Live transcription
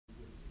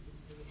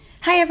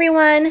Hi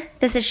everyone,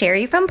 this is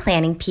Sherry from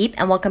Planning Peep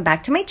and welcome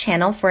back to my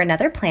channel for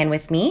another plan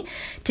with me.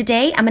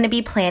 Today I'm going to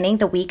be planning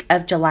the week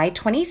of July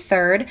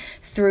 23rd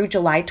through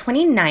July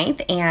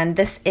 29th, and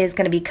this is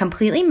going to be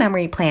completely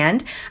memory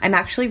planned. I'm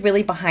actually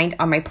really behind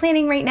on my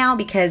planning right now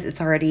because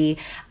it's already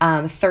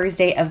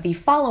Thursday of the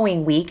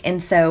following week,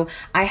 and so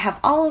I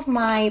have all of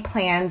my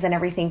plans and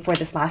everything for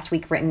this last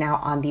week written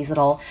out on these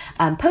little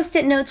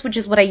post-it notes, which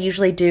is what I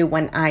usually do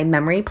when I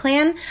memory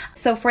plan.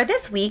 So for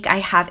this week I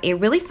have a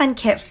really fun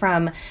kit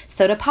from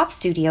Soda Pop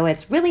Studio.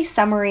 It's really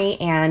summery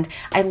and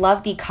I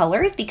love the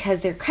colors because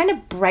they're kind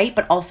of bright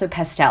but also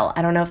pastel.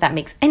 I don't know if that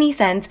makes any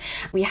sense.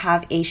 We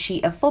have a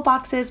sheet of full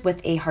boxes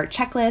with a heart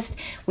checklist.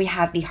 We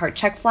have the heart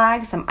check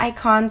flag, some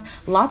icons,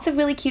 lots of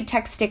really cute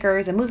text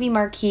stickers, a movie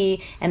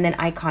marquee, and then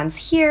icons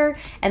here.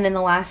 And then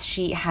the last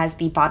sheet has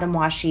the bottom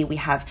washi. We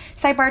have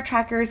sidebar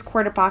trackers,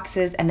 quarter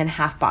boxes, and then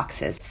half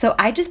boxes. So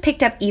I just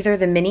picked up either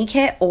the mini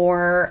kit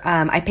or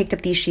I picked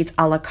up these sheets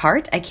a la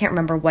carte. I can't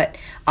remember what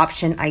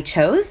option I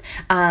chose,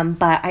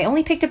 but I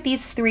only picked up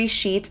these 3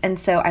 sheets, and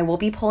so I will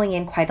be pulling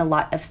in quite a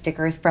lot of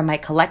stickers from my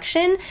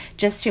collection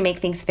just to make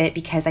things fit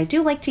because I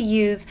do like to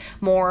use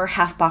more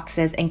half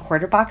boxes and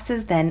quarter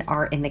boxes than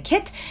are in the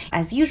kit.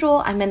 As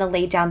usual, I'm going to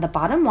lay down the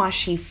bottom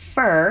washi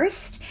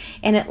first,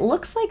 and it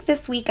looks like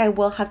this week I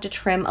will have to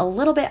trim a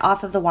little bit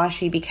off of the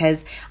washi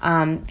because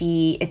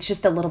it's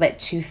just a little bit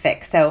too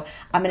thick. So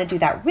I'm going to do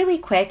that really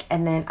quick,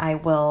 and then I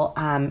will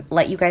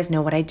let you guys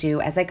know what I do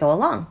as I go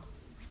along.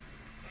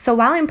 So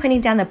while I'm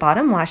putting down the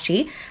bottom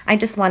washi, I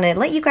just want to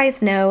let you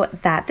guys know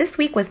that this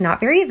week was not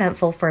very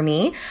eventful for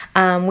me.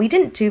 We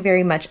didn't do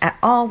very much at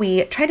all.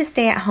 We tried to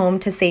stay at home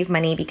to save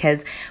money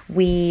because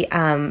we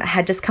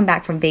had just come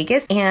back from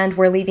Vegas and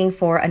we're leaving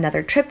for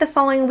another trip the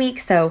following week.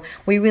 So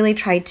we really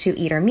tried to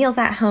eat our meals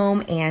at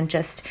home and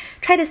just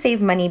try to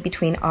save money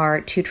between our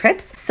 2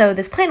 trips. So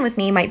this plan with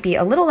me might be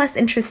a little less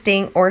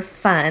interesting or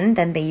fun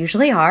than they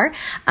usually are.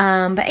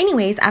 But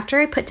anyways,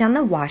 after I put down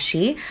the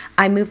washi,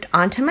 I moved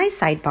on to my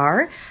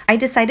sidebar. I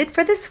decided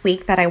for this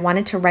week that I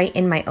wanted to write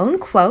in my own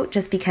quote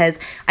just because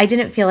I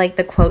didn't feel like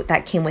the quote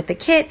that came with the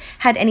kit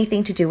had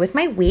anything to do with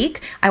my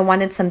week. I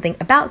wanted something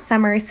about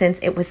summer since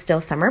it was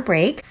still summer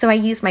break. So I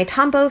used my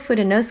Tombow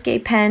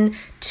Fudenosuke pen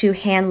to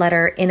hand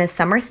letter "in a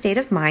summer state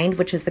of mind,"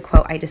 which is the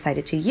quote I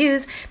decided to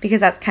use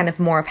because that's kind of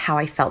more of how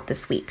I felt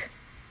this week.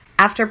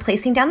 After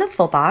placing down the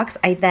full box,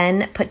 I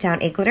then put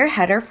down a glitter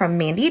header from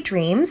Mandy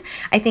Dreams.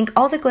 I think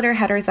all the glitter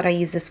headers that I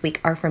use this week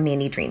are from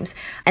Mandy Dreams.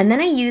 And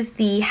then I used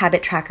the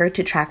habit tracker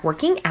to track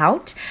working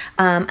out.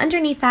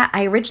 Underneath that,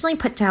 I originally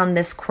put down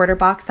this quarter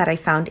box that I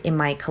found in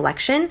my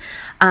collection.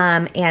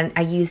 And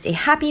I used a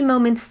happy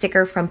moments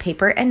sticker from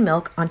Paper and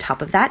Milk on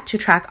top of that to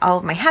track all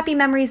of my happy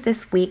memories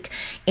this week.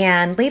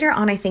 And later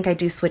on, I think I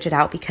do switch it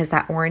out because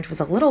that orange was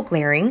a little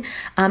glaring.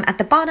 At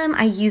the bottom,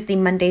 I used the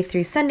Monday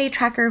through Sunday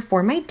tracker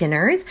for my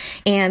dinners.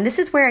 And this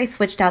is where I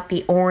switched out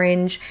the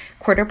orange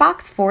quarter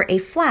box for a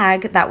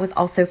flag that was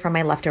also from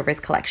my leftovers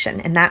collection.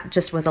 And that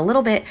just was a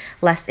little bit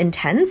less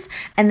intense.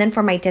 And then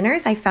for my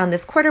dinners, I found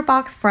this quarter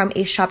box from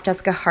a Shop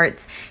Jessica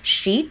Hart's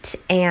sheet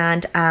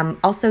and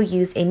also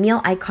used a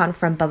meal icon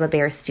from Bubba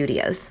Bear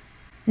Studios.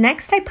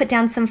 Next, I put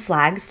down some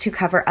flags to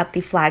cover up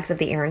the flags of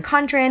the Erin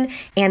Condren,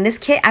 and this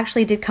kit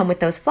actually did come with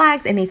those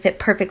flags and they fit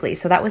perfectly,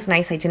 so that was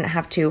nice. I didn't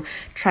have to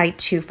try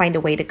to find a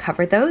way to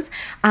cover those.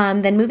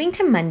 Then moving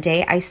to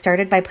Monday, I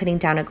started by putting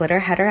down a glitter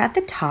header at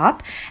the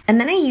top,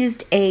 and then I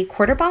used a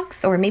quarter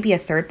box or maybe a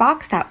third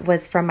box that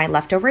was from my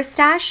leftover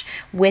stash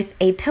with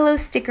a pillow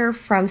sticker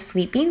from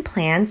Sweet Bean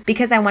Plans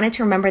because I wanted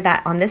to remember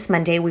that on this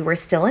Monday we were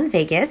still in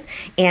Vegas,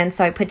 and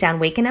so I put down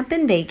Waking Up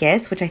in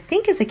Vegas, which I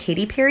think is a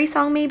Katy Perry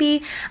song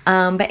maybe.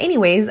 But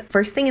anyways,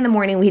 first thing in the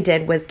morning we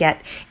did was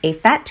get a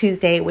Fat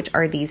Tuesday, which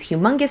are these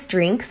humongous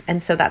drinks.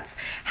 And so that's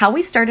how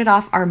we started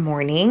off our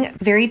morning.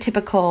 Very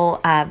typical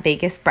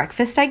Vegas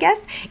breakfast, I guess.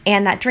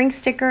 And that drink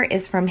sticker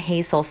is from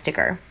Hazel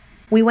Sticker.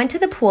 We went to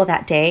the pool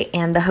that day,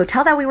 and the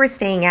hotel that we were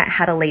staying at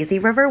had a lazy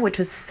river, which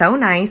was so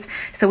nice.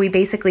 So we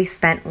basically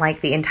spent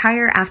like the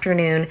entire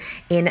afternoon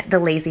in the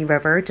lazy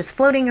river, just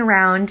floating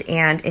around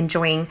and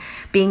enjoying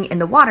being in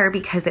the water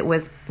because it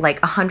was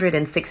like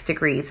 106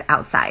 degrees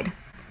outside.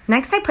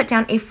 Next, I put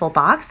down a full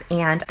box,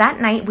 and that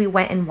night we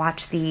went and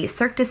watched the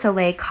Cirque du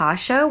Soleil Ka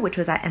show, which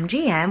was at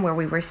MGM where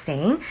we were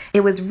staying.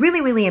 It was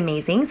really, really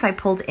amazing. So I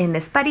pulled in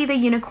this Buddy the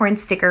Unicorn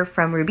sticker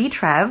from Ruby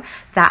Trev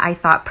that I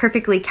thought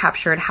perfectly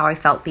captured how I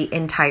felt the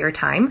entire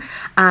time.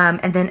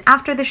 And then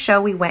after the show,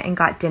 we went and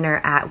got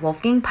dinner at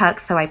Wolfgang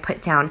Puck's. So I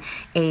put down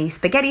a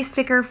spaghetti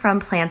sticker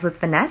from Plans with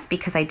Vanessa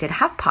because I did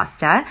have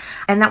pasta.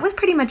 And that was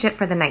pretty much it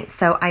for the night.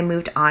 So I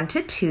moved on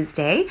to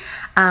Tuesday.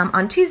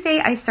 On Tuesday,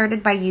 I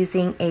started by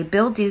using a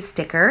Bill Do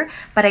sticker,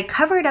 but I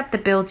covered up the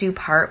Bill Do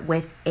part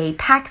with a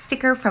pack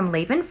sticker from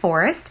Laven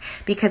Forest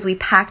because we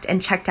packed and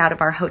checked out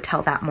of our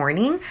hotel that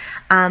morning.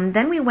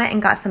 Then we went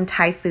and got some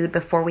Thai food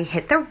before we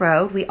hit the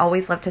road. We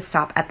always love to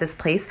stop at this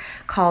place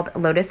called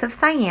Lotus of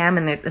Siam,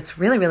 and it's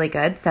really, really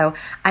good. So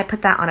I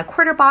put that on a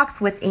quarter box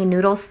with a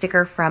noodle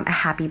sticker from A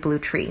Happy Blue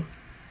Tree.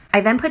 I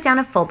then put down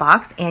a full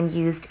box and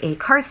used a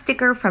car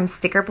sticker from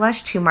Sticker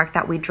Blush to mark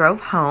that we drove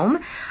home.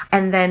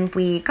 And then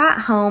we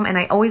got home, and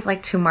I always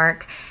like to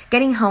mark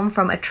getting home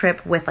from a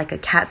trip with like a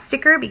cat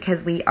sticker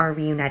because we are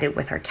reunited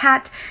with our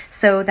cat.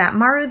 So that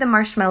Maru the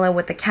marshmallow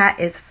with the cat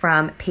is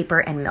from Paper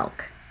and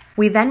Milk.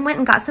 We then went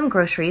and got some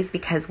groceries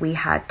because we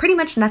had pretty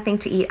much nothing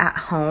to eat at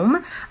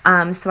home.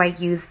 So I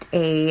used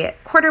a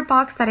quarter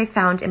box that I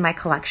found in my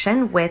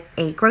collection with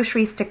a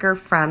grocery sticker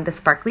from the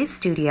Sparkly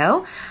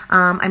Studio.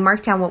 I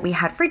marked down what we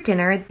had for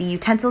dinner. The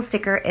utensil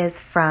sticker is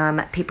from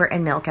Paper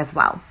and Milk as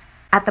well.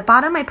 At the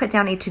bottom, I put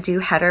down a to-do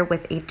header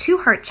with a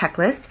 2-heart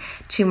checklist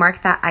to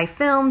mark that I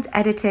filmed,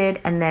 edited,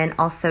 and then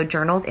also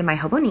journaled in my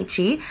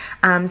Hobonichi.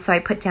 So I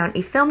put down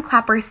a film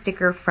clapper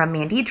sticker from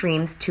Mandy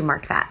Dreams to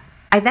mark that.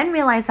 I then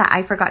realized that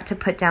I forgot to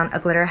put down a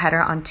glitter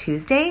header on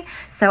Tuesday,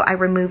 so I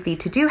removed the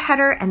to-do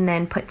header and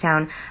then put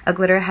down a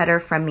glitter header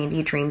from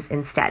Mandy Dreams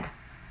instead.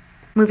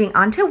 Moving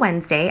on to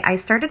Wednesday, I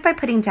started by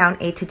putting down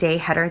a today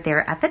header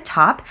there at the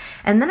top,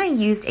 and then I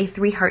used a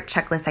 3-heart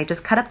checklist. I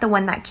just cut up the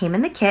one that came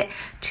in the kit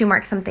to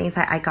mark some things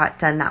that I got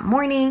done that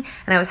morning,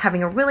 and I was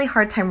having a really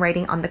hard time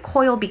writing on the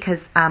coil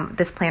because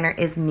this planner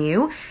is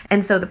new,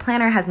 and so the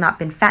planner has not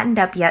been fattened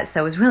up yet, so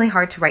it was really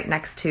hard to write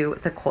next to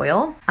the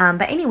coil.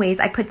 But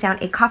anyways, I put down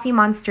a Coffee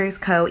Monsters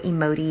Co.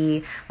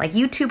 emoji, like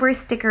YouTuber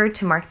sticker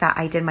to mark that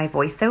I did my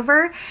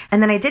voiceover,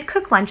 and then I did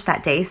cook lunch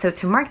that day, so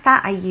to mark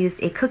that, I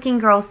used a Cooking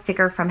Girl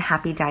sticker from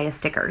Happy Dia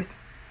Stickers.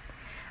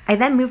 I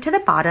then moved to the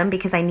bottom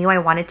because I knew I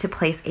wanted to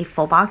place a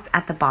full box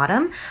at the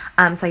bottom,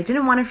 so I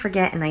didn't want to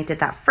forget, and I did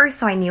that first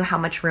so I knew how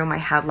much room I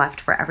had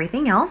left for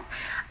everything else.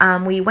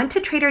 We went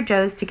to Trader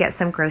Joe's to get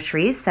some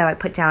groceries, so I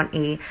put down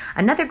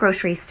another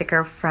grocery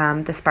sticker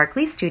from the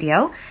Sparkly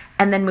Studio,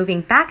 and then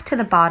moving back to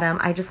the bottom,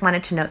 I just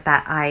wanted to note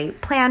that I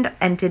planned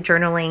and did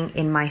journaling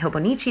in my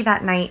Hobonichi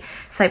that night,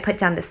 so I put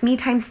down this Me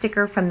Time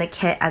sticker from the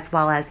kit as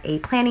well as a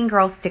Planning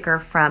Girl sticker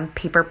from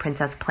Paper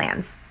Princess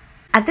Plans.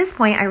 At this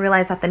point, I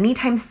realized that the Me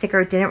Time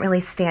sticker didn't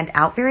really stand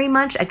out very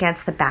much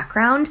against the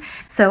background,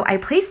 so I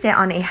placed it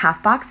on a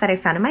half box that I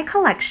found in my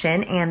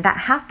collection, and that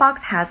half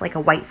box has like a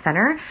white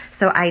center,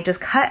 so I just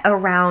cut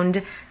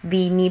around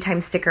the Me Time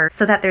sticker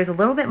so that there's a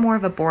little bit more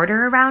of a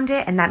border around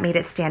it, and that made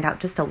it stand out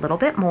just a little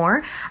bit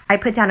more. I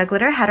put down a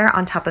glitter header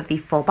on top of the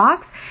full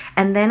box,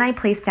 and then I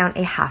placed down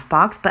a half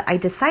box, but I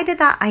decided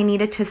that I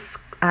needed to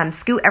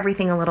scoot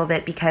everything a little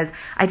bit because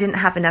I didn't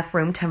have enough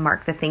room to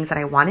mark the things that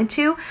I wanted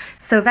to.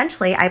 So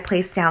eventually I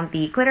placed down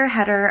the glitter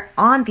header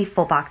on the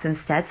full box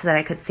instead so that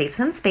I could save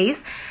some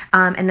space.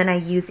 And then I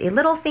used a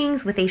little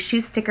things with a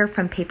shoe sticker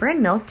from Paper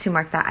and Milk to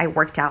mark that I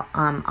worked out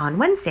on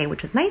Wednesday,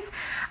 which was nice.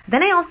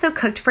 Then I also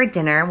cooked for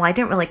dinner. Well, I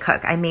didn't really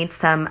cook. I made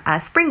some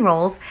spring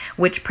rolls,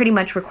 which pretty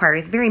much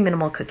requires very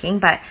minimal cooking,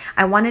 but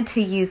I wanted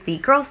to use the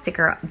girl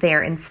sticker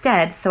there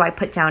instead. So I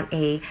put down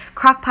a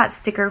crockpot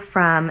sticker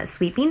from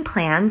Sweet Bean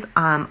Plans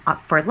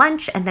for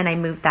lunch, and then I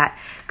moved that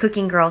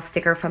Cooking Girl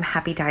sticker from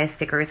Happy Dia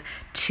Stickers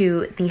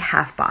to the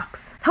half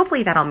box.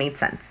 Hopefully that all made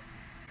sense.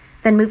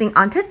 Then moving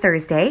on to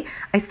Thursday,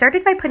 I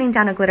started by putting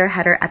down a glitter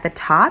header at the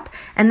top,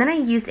 and then I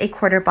used a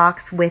quarter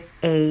box with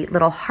a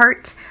little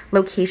heart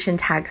location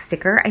tag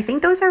sticker. I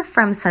think those are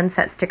from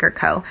Sunset Sticker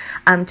Co.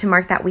 To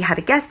mark that we had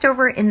a guest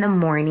over in the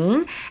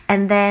morning,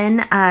 and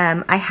then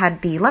I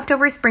had the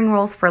leftover spring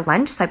rolls for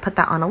lunch, so I put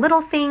that on a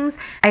little things.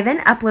 I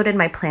then uploaded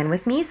my plan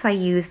with me, so I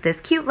used this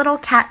cute little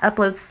cat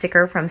upload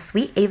sticker from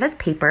Sweet Ava's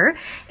Paper,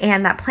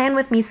 and that plan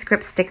with me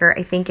script sticker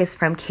I think is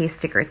from K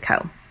Stickers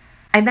Co.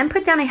 I then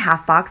put down a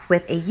half box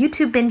with a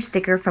YouTube binge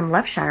sticker from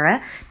Love Shira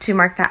to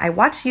mark that I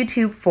watched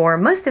YouTube for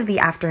most of the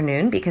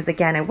afternoon because,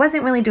 again, I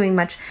wasn't really doing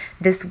much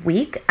this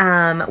week.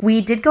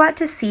 We did go out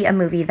to see a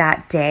movie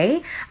that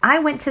day. I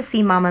went to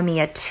see Mamma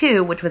Mia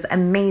 2, which was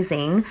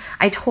amazing.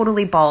 I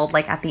totally bawled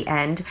like at the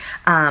end.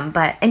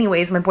 But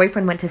anyways, my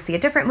boyfriend went to see a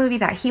different movie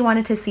that he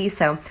wanted to see,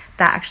 so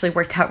that actually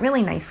worked out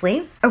really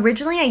nicely.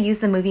 Originally, I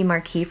used the movie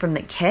marquee from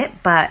the kit,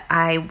 but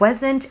I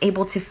wasn't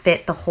able to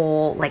fit the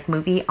whole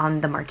movie on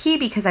the marquee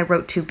because I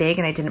wrote too big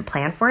and I didn't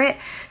plan for it.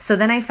 So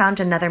then I found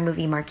another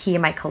movie marquee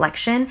in my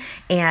collection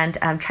and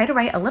tried to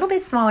write a little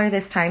bit smaller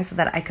this time so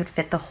that I could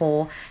fit the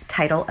whole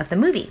title of the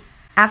movie.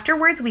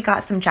 Afterwards, we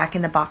got some Jack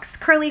in the Box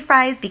curly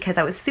fries because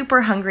I was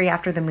super hungry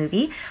after the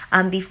movie.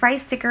 The fry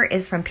sticker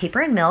is from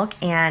Paper and Milk,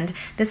 and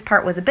this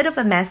part was a bit of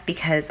a mess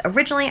because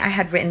originally I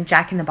had written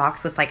Jack in the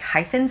Box with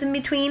hyphens in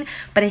between,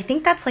 but I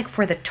think that's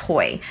for the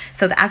toy.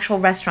 So the actual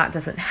restaurant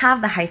doesn't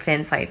have the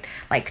hyphens, so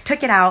I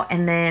took it out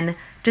and then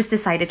just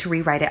decided to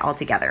rewrite it all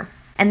together.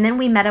 And then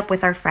we met up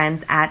with our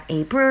friends at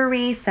a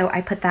brewery, so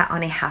I put that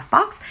on a half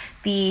box.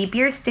 The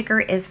beer sticker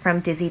is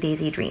from Dizzy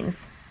Daisy Dreams.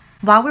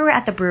 While we were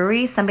at the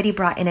brewery, somebody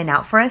brought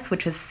In-N-Out for us,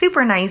 which was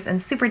super nice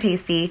and super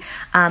tasty.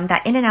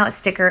 That In-N-Out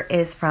sticker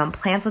is from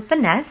Plans with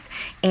Vanessa.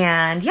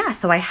 And yeah,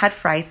 so I had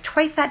fries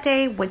twice that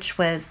day, which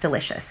was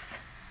delicious.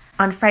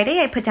 On Friday,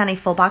 I put down a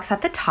full box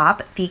at the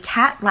top. The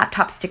cat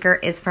laptop sticker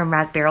is from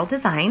Raspberry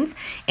Designs,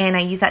 and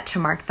I use that to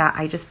mark that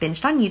I just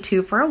binged on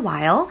YouTube for a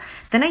while.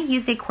 Then I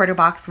used a quarter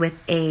box with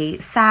a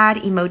sad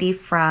emoji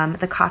from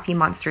the Coffee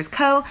Monsters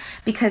Co.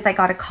 because I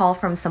got a call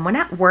from someone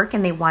at work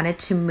and they wanted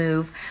to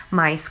move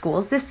my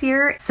schools this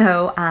year.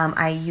 So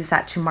I used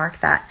that to mark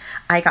that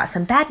I got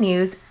some bad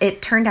news.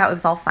 It turned out it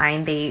was all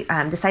fine. They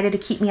decided to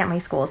keep me at my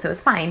school, so it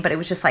was fine, but it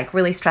was just like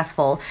really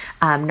stressful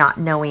not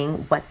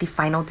knowing what the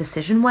final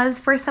decision was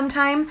for some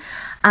time.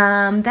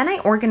 Then I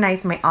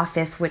organized my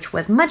office, which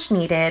was much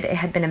needed. It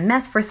had been a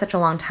mess for such a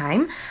long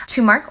time.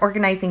 To mark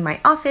organizing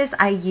my office,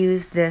 I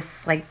used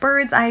this like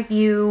bird's eye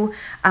view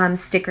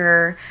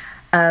sticker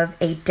of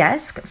a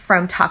desk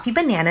from Toffee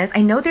Bananas.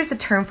 I know there's a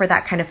term for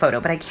that kind of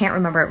photo, but I can't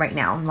remember it right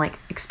now. I'm like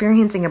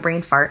experiencing a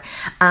brain fart.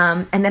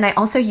 And then I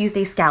also used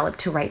a scallop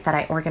to write that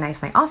I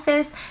organized my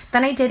office.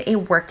 Then I did a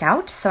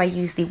workout. So I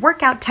used the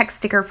workout text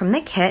sticker from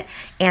the kit,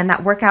 and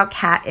that workout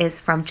cat is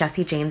from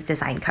Jesse James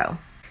Design Co.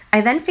 I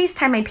then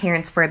FaceTimed my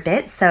parents for a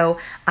bit, so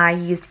I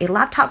used a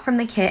laptop from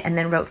the kit and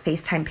then wrote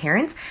FaceTime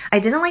parents. I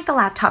didn't like the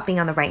laptop being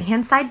on the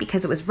right-hand side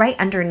because it was right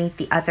underneath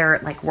the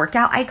other like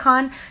workout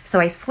icon, so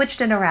I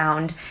switched it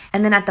around.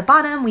 And then at the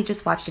bottom, we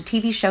just watched a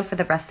TV show for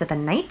the rest of the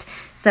night,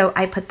 so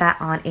I put that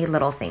on a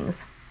little things.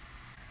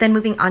 Then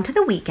moving on to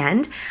the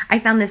weekend, I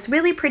found this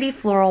really pretty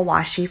floral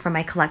washi from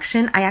my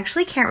collection. I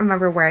actually can't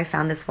remember where I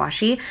found this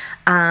washi.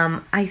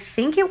 I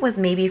think it was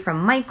maybe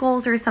from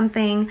Michael's or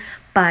something.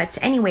 But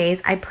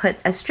anyways, I put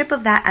a strip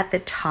of that at the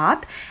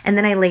top and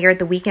then I layered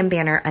the weekend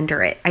banner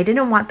under it. I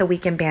didn't want the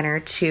weekend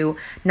banner to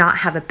not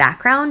have a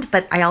background,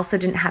 but I also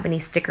didn't have any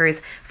stickers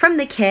from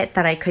the kit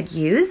that I could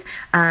use.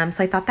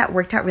 So I thought that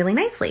worked out really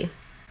nicely.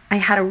 I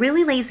had a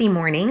really lazy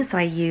morning, so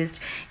I used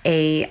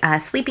a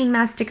sleeping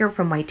mask sticker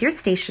from White Deer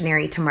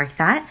Stationery to mark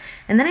that.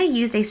 And then I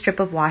used a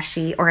strip of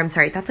washi, or I'm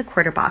sorry, that's a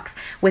quarter box,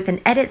 with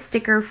an edit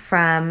sticker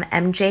from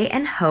MJ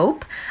and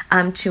Hope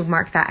to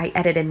mark that I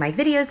edited my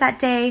videos that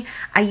day.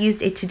 I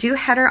used a to-do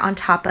header on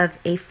top of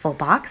a full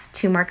box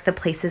to mark the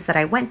places that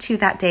I went to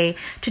that day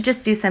to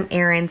just do some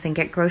errands and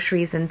get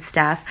groceries and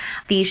stuff.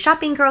 The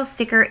Shopping Girl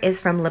sticker is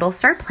from Little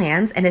Star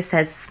Plans, and it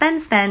says spend,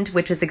 spend,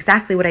 which is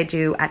exactly what I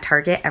do at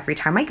Target every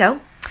time I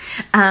go.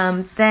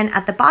 Then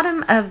at the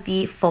bottom of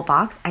the full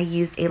box, I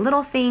used a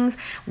little things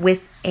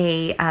with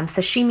a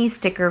sashimi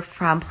sticker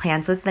from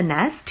Plans with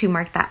Vanessa to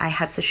mark that I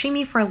had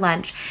sashimi for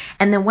lunch.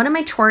 And then one of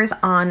my chores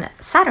on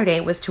Saturday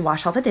was to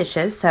wash all the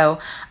dishes, so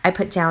I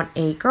put down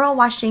a girl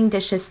washing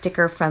dishes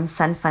sticker from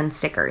Sun Fun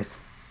Stickers.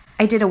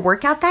 I did a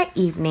workout that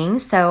evening,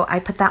 so I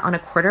put that on a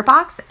quarter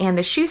box, and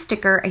the shoe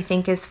sticker I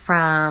think is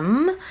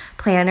from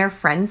Planner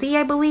Frenzy,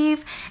 I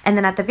believe. And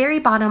then at the very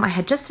bottom, I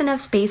had just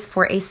enough space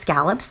for a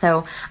scallop,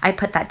 so I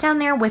put that down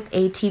there with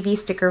a TV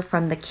sticker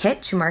from the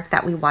kit to mark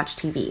that we watch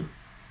TV.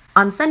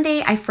 On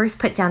Sunday, I first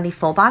put down the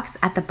full box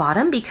at the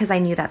bottom because I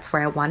knew that's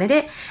where I wanted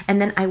it. And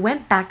then I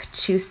went back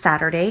to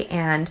Saturday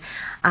and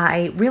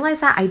I realized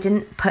that I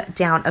didn't put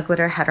down a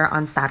glitter header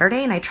on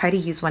Saturday, and I try to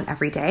use one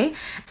every day.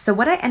 So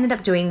what I ended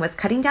up doing was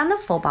cutting down the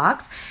full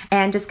box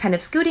and just kind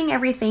of scooting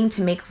everything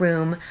to make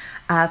room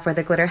for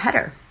the glitter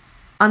header.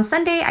 On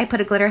Sunday, I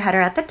put a glitter header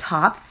at the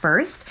top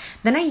first.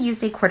 Then I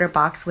used a quarter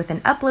box with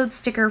an upload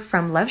sticker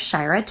from Love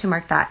Shira to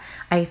mark that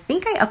I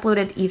think I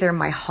uploaded either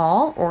my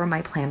haul or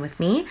my plan with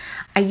me.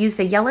 I used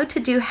a yellow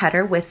to-do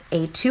header with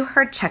a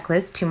to-heart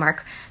checklist to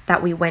mark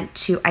that we went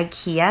to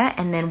IKEA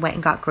and then went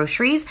and got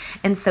groceries.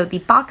 And so the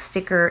box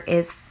sticker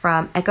is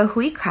from Echo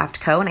Hui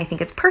Craft Co. And I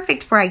think it's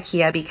perfect for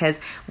IKEA because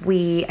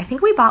I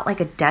think we bought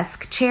like a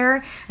desk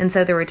chair. And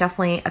so there were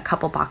definitely a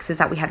couple boxes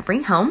that we had to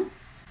bring home.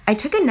 I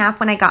took a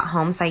nap when I got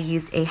home, so I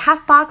used a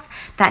half box.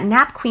 That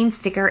Nap Queen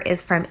sticker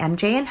is from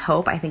MJ and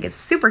Hope. I think it's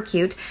super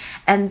cute.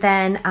 And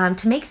then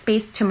to make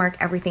space to mark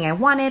everything I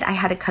wanted, I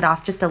had to cut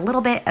off just a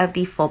little bit of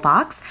the full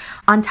box.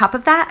 On top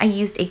of that, I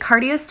used a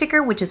cardio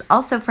sticker, which is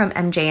also from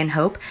MJ and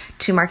Hope,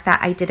 to mark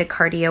that I did a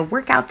cardio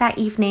workout that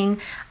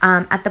evening.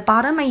 At the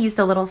bottom, I used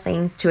a little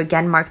things to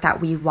again mark that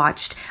we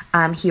watched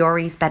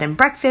Hiyori's Bed and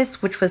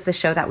Breakfast, which was the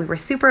show that we were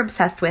super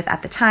obsessed with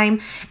at the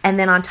time. And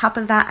then on top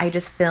of that, I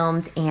just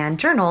filmed and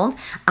journaled.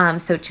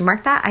 So to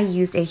mark that, I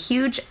used a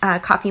huge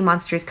Coffee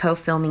Monsters Co.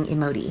 filming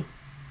emoji.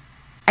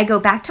 I go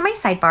back to my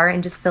sidebar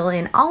and just fill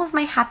in all of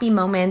my happy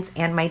moments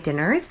and my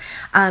dinners.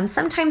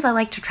 Sometimes I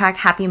like to track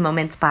happy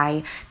moments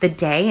by the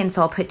day, and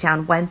so I'll put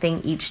down one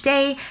thing each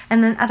day,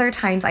 and then other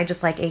times I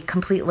just like a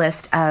complete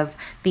list of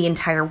the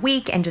entire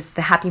week and just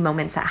the happy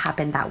moments that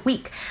happened that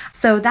week.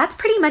 So that's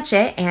pretty much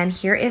it, and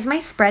here is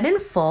my spread in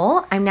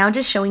full. I'm now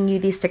just showing you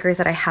these stickers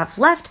that I have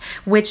left,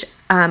 which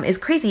is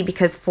crazy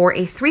because for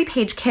a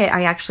 3-page kit,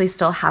 I actually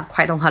still have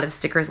quite a lot of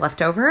stickers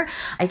left over.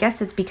 I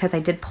guess it's because I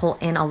did pull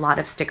in a lot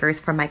of stickers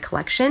from my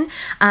collection.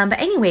 But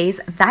anyways,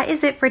 that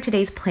is it for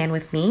today's plan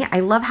with me.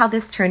 I love how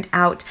this turned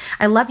out.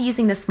 I love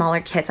using the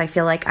smaller kits. I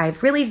feel like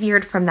I've really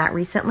veered from that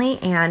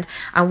recently, and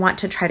I want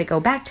to try to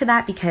go back to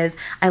that because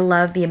I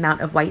love the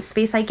amount of white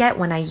space I get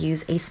when I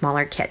use a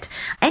smaller kit.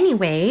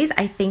 Anyways,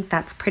 I think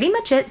that's pretty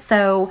much it.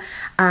 So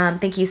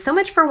thank you so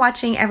much for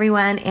watching,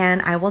 everyone,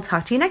 and I will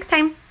talk to you next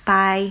time.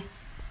 Bye.